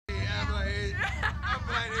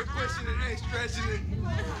pushing it, ain't stretching it.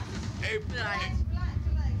 Hey, Relax.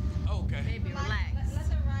 Okay. Baby, relax. Let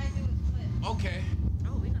the ride do its flip. Okay.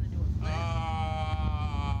 Oh, we're gonna do a flip.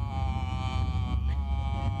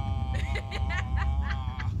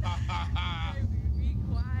 Baby, be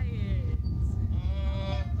quiet.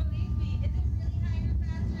 Believe me, is it really higher or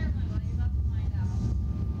faster? Well, you're about to find out.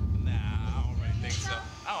 Nah, I don't really think so.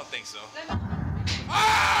 I don't think so. Let me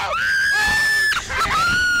Oh!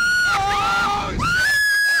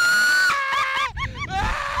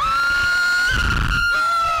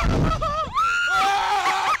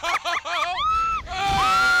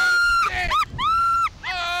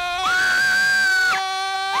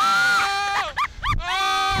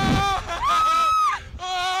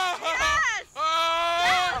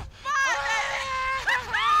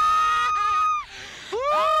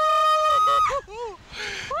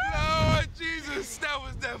 Oh, shit! That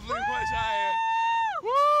was definitely much higher.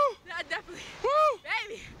 Woo! That definitely. Woo!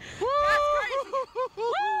 Baby, Woo! that's crazy.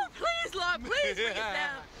 Woo! Please, Lord, please bring it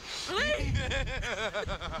down. Please.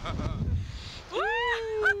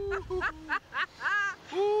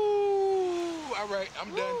 Woo! All right, I'm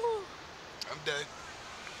done. Woo. I'm done.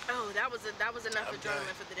 Oh, that was enough I'm adrenaline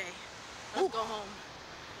done. for the day. Let's go home.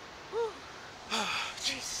 Woo.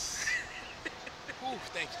 Jesus. Woo!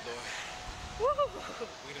 Thank you, Lord. Woo.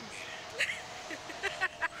 Wait a minute.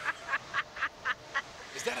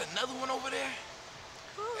 Is that another one over there?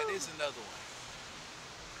 That is another one.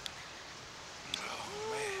 Oh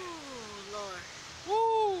man. Ooh, Lord.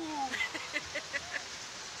 Woo!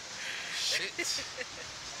 Shit.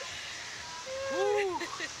 Woo!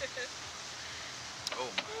 Oh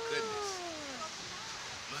my goodness.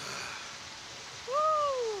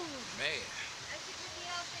 Woo. Man. exit your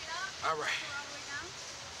DL straight up. All right. Go all the way down.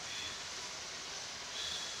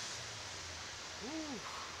 Woo.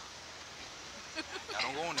 I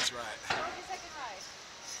don't go on this ride. What was your second ride?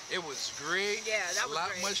 It was great. Yeah, that was a lot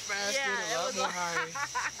great. much faster, Yeah, it a lot was more like- higher.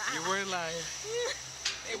 You weren't lying. It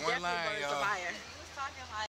You weren't definitely lying, burned some y'all. higher. He was talking high.